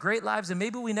may have great lives and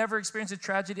maybe we never experience a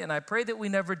tragedy, and I pray that we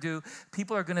never do,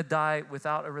 people are going to die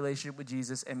without a relationship with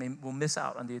Jesus and will miss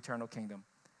out on the eternal kingdom.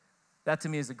 That to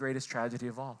me is the greatest tragedy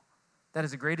of all. That is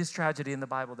the greatest tragedy in the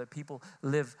Bible, that people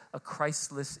live a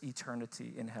Christless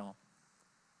eternity in hell.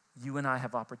 You and I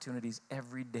have opportunities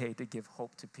every day to give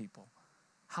hope to people.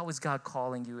 How is God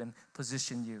calling you and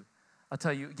position you? I'll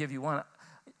tell you, give you one.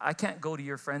 I can't go to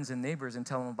your friends and neighbors and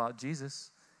tell them about Jesus.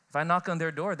 If I knock on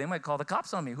their door, they might call the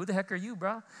cops on me. Who the heck are you,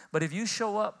 bro? But if you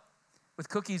show up with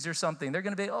cookies or something, they're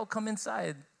going to be, oh, come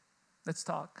inside. Let's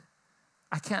talk.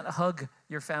 I can't hug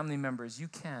your family members. You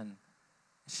can.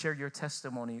 Share your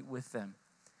testimony with them.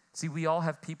 See, we all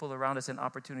have people around us and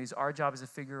opportunities. Our job is to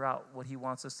figure out what he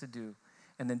wants us to do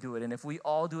and then do it. And if we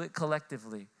all do it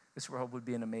collectively, this world would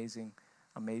be an amazing,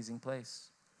 amazing place.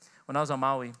 When I was on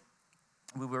Maui,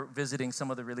 we were visiting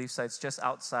some of the relief sites just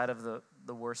outside of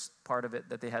the worst part of it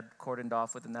that they had cordoned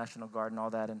off with the National Guard and all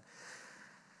that. And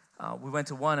we went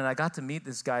to one, and I got to meet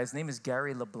this guy. His name is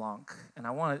Gary LeBlanc, and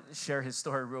I want to share his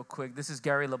story real quick. This is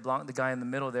Gary LeBlanc, the guy in the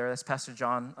middle there. That's Pastor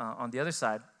John on the other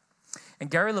side.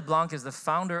 And Gary LeBlanc is the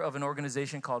founder of an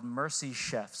organization called Mercy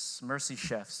Chefs. Mercy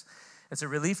Chefs. It's a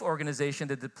relief organization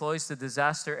that deploys to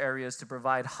disaster areas to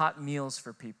provide hot meals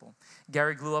for people.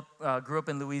 Gary grew up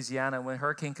in Louisiana. When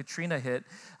Hurricane Katrina hit,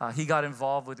 he got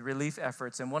involved with relief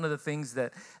efforts. And one of the things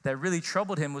that really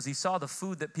troubled him was he saw the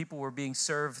food that people were being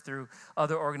served through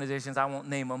other organizations. I won't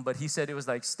name them, but he said it was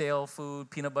like stale food,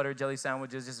 peanut butter jelly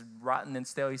sandwiches, just rotten and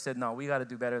stale. He said, no, we got to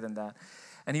do better than that.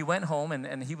 And he went home,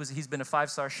 and he's been a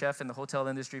 5-star chef in the hotel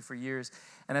industry for years.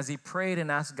 And as he prayed and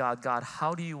asked God,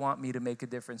 how do you want me to make a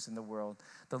difference in the world?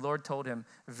 The Lord told him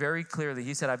very clearly.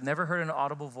 He said, I've never heard an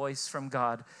audible voice from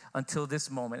God until this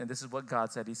moment. And this is what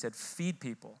God said. He said, feed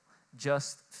people.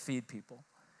 Just feed people.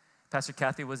 Pastor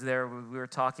Kathy was there. We were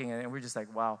talking, and we were just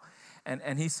like, wow.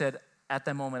 And he said, at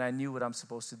that moment, I knew what I'm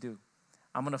supposed to do.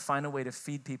 I'm going to find a way to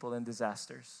feed people in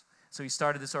disasters. So he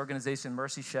started this organization,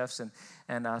 Mercy Chefs,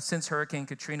 and since Hurricane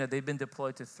Katrina, they've been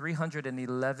deployed to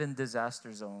 311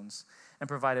 disaster zones and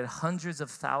provided hundreds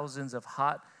of thousands of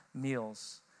hot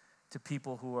meals to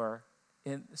people who are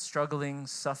struggling,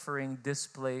 suffering,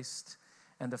 displaced,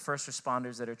 and the first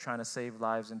responders that are trying to save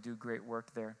lives and do great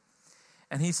work there.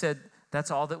 And he said,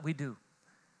 that's all that we do.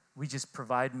 We just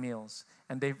provide meals.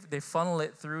 And they funnel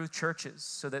it through churches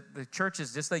so that the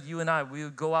churches, just like you and I, we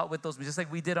would go out with those, just like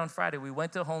we did on Friday. We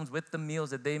went to homes with the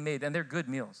meals that they made, and they're good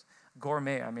meals.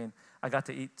 Gourmet, I mean, I got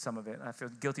to eat some of it. I feel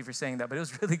guilty for saying that, but it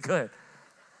was really good.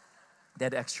 They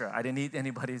had extra. I didn't eat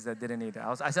anybody's that didn't eat it.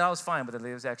 I said I was fine, but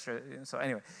it was extra. So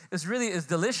anyway, it's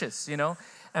delicious, you know.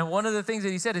 And one of the things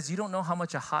that he said is you don't know how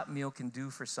much a hot meal can do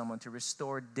for someone to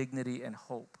restore dignity and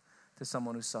hope to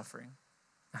someone who's suffering.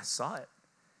 I saw it.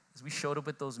 As we showed up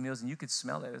with those meals, and you could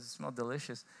smell it. It smelled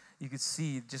delicious. You could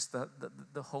see just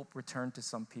the hope return to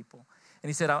some people. And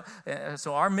he said,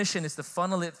 so our mission is to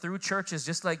funnel it through churches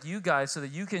just like you guys so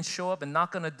that you can show up and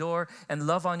knock on a door and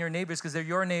love on your neighbors because they're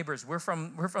your neighbors. We're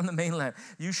from the mainland.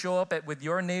 You show up with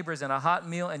your neighbors and a hot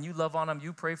meal, and you love on them.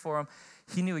 You pray for them.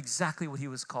 He knew exactly what he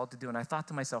was called to do. And I thought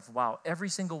to myself, wow, every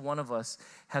single one of us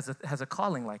has a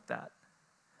calling like that.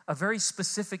 A very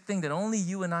specific thing that only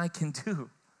you and I can do.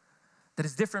 That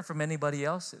is different from anybody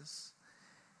else's.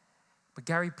 But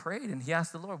Gary prayed and he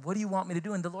asked the Lord, what do you want me to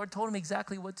do? And the Lord told him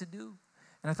exactly what to do.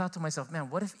 And I thought to myself, man,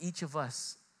 what if each of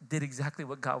us did exactly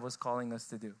what God was calling us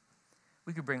to do?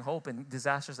 We could bring hope in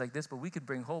disasters like this, but we could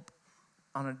bring hope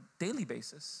on a daily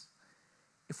basis.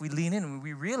 If we lean in and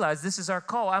we realize this is our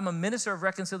call. I'm a minister of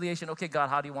reconciliation. Okay, God,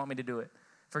 how do you want me to do it?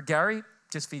 For Gary,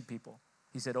 just feed people.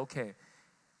 He said, okay.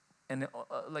 And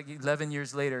like 11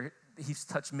 years later, he's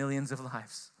touched millions of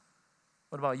lives.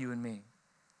 What about you and me?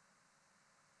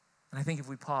 And I think if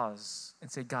we pause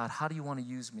and say, God, how do you want to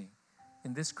use me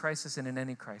in this crisis and in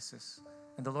any crisis?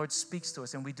 And the Lord speaks to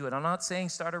us and we do it. I'm not saying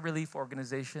start a relief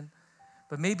organization,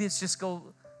 but maybe it's just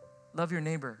go love your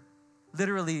neighbor,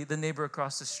 literally the neighbor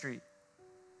across the street.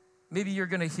 Maybe you're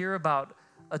going to hear about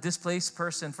a displaced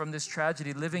person from this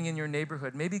tragedy living in your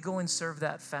neighborhood. Maybe go and serve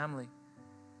that family.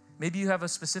 Maybe you have a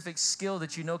specific skill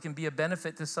that you know can be a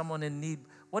benefit to someone in need.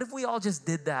 What if we all just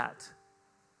did that?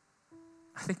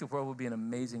 I think the world would be an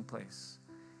amazing place.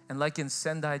 And like in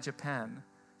Sendai, Japan,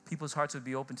 people's hearts would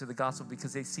be open to the gospel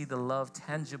because they see the love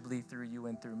tangibly through you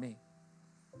and through me.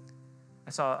 I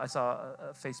saw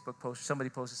a Facebook post. Somebody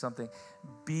posted something.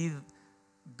 Be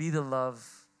the love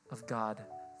of God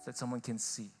that someone can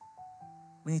see.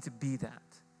 We need to be that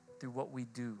through what we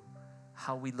do,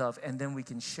 how we love, and then we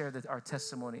can share our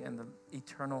testimony and the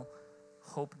eternal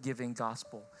hope-giving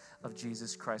gospel of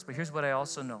Jesus Christ. But here's what I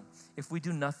also know. If we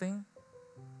do nothing,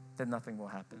 then nothing will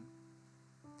happen.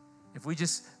 If we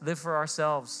just live for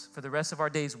ourselves for the rest of our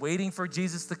days, waiting for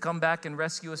Jesus to come back and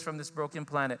rescue us from this broken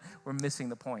planet, we're missing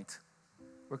the point.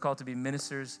 We're called to be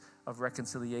ministers of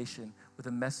reconciliation with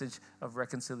a message of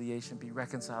reconciliation, be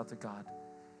reconciled to God.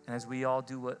 And as we all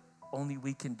do what only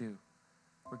we can do,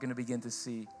 we're going to begin to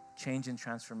see change and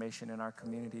transformation in our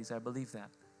communities. I believe that.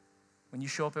 When you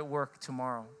show up at work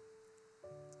tomorrow,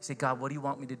 you say, God, what do you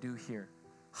want me to do here?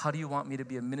 How do you want me to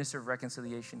be a minister of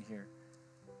reconciliation here?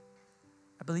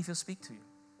 I believe he'll speak to you.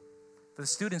 For the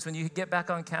students, when you get back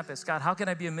on campus, God, how can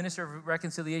I be a minister of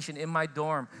reconciliation in my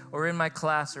dorm or in my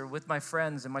class or with my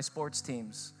friends and my sports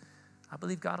teams? I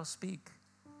believe God will speak.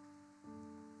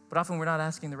 But often we're not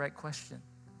asking the right question.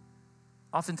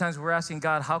 Oftentimes we're asking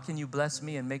God, how can you bless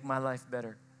me and make my life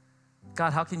better?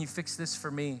 God, how can you fix this for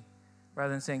me?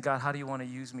 Rather than saying, God, how do you want to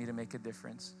use me to make a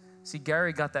difference? See,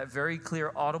 Gary got that very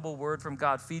clear, audible word from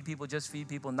God, feed people, just feed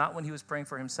people, not when he was praying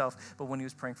for himself, but when he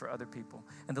was praying for other people.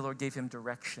 And the Lord gave him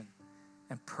direction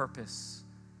and purpose.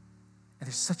 And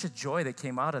there's such a joy that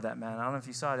came out of that man. I don't know if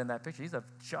you saw it in that picture. He's a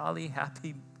jolly,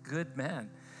 happy, good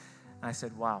man. And I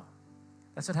said, wow,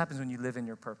 that's what happens when you live in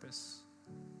your purpose.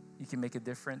 You can make a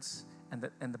difference, and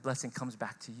the blessing comes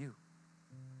back to you.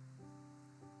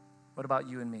 What about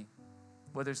you and me?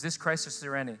 Whether it's this crisis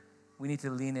or any, we need to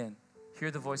lean in,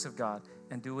 hear the voice of God,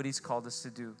 and do what he's called us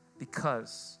to do,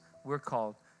 because we're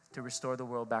called to restore the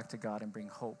world back to God and bring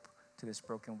hope to this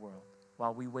broken world.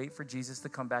 While we wait for Jesus to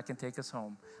come back and take us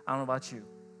home, I don't know about you,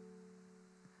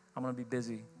 I'm going to be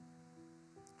busy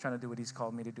trying to do what he's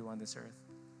called me to do on this earth.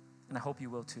 And I hope you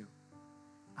will too.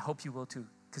 I hope you will too,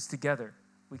 because together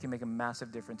we can make a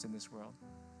massive difference in this world.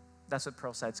 That's what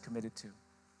Pearlside's committed to.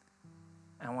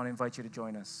 And I want to invite you to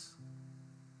join us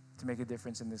to make a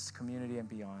difference in this community and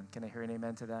beyond. Can I hear an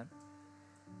amen to that?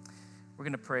 We're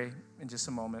going to pray in just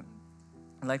a moment.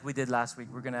 And like we did last week,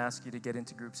 we're going to ask you to get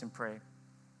into groups and pray.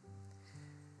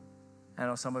 I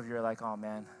know some of you are like, oh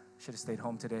man, should have stayed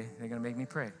home today. They're going to make me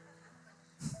pray.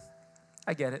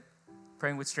 I get it.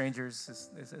 Praying with strangers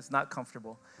is not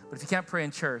comfortable. But if you can't pray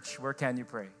in church, where can you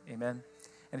pray? Amen?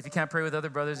 And if you can't pray with other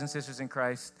brothers and sisters in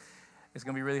Christ, it's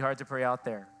going to be really hard to pray out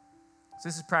there. So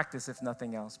this is practice, if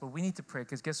nothing else. But we need to pray,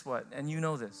 because guess what? And you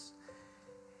know this.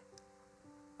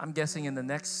 I'm guessing in the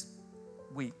next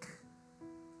week,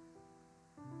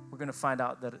 we're going to find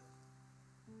out that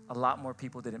a lot more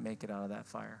people didn't make it out of that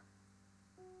fire.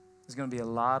 There's going to be a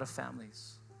lot of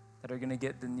families that are going to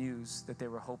get the news that they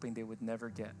were hoping they would never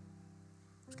get.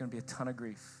 There's going to be a ton of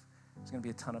grief. There's going to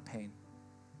be a ton of pain.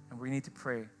 And we need to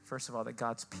pray, first of all, that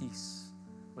God's peace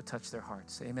would touch their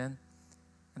hearts. Amen?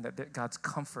 And that God's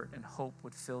comfort and hope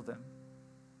would fill them.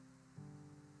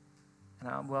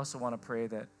 And we also want to pray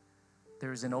that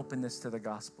there is an openness to the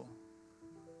gospel,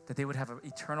 that they would have an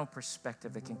eternal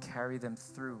perspective that can carry them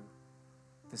through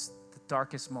the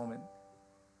darkest moment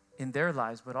in their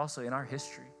lives, but also in our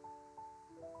history.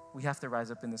 We have to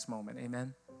rise up in this moment.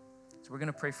 Amen? So we're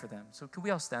going to pray for them. So could we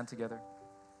all stand together?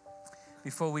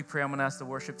 Before we pray, I'm going to ask the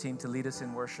worship team to lead us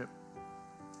in worship.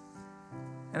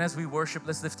 And as we worship,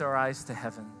 let's lift our eyes to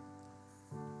heaven.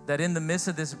 That in the midst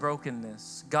of this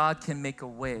brokenness, God can make a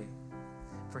way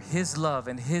for his love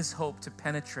and his hope to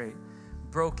penetrate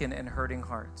broken and hurting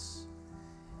hearts.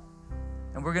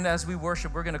 And we're going to, as we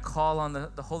worship, we're going to call on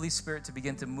the Holy Spirit to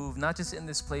begin to move, not just in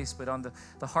this place, but on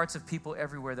the hearts of people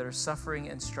everywhere that are suffering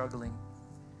and struggling.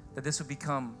 That this would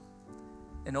become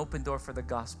an open door for the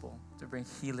gospel to bring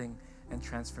healing and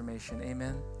transformation.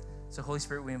 Amen? So Holy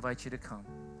Spirit, we invite you to come.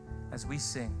 As we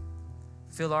sing,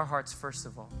 fill our hearts first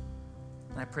of all.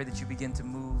 And I pray that you begin to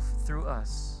move through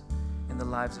us in the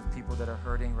lives of people that are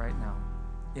hurting right now,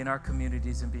 in our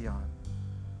communities and beyond.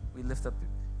 We lift up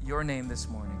your name this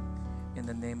morning. In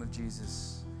the name of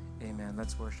Jesus, amen.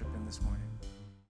 Let's worship him this morning.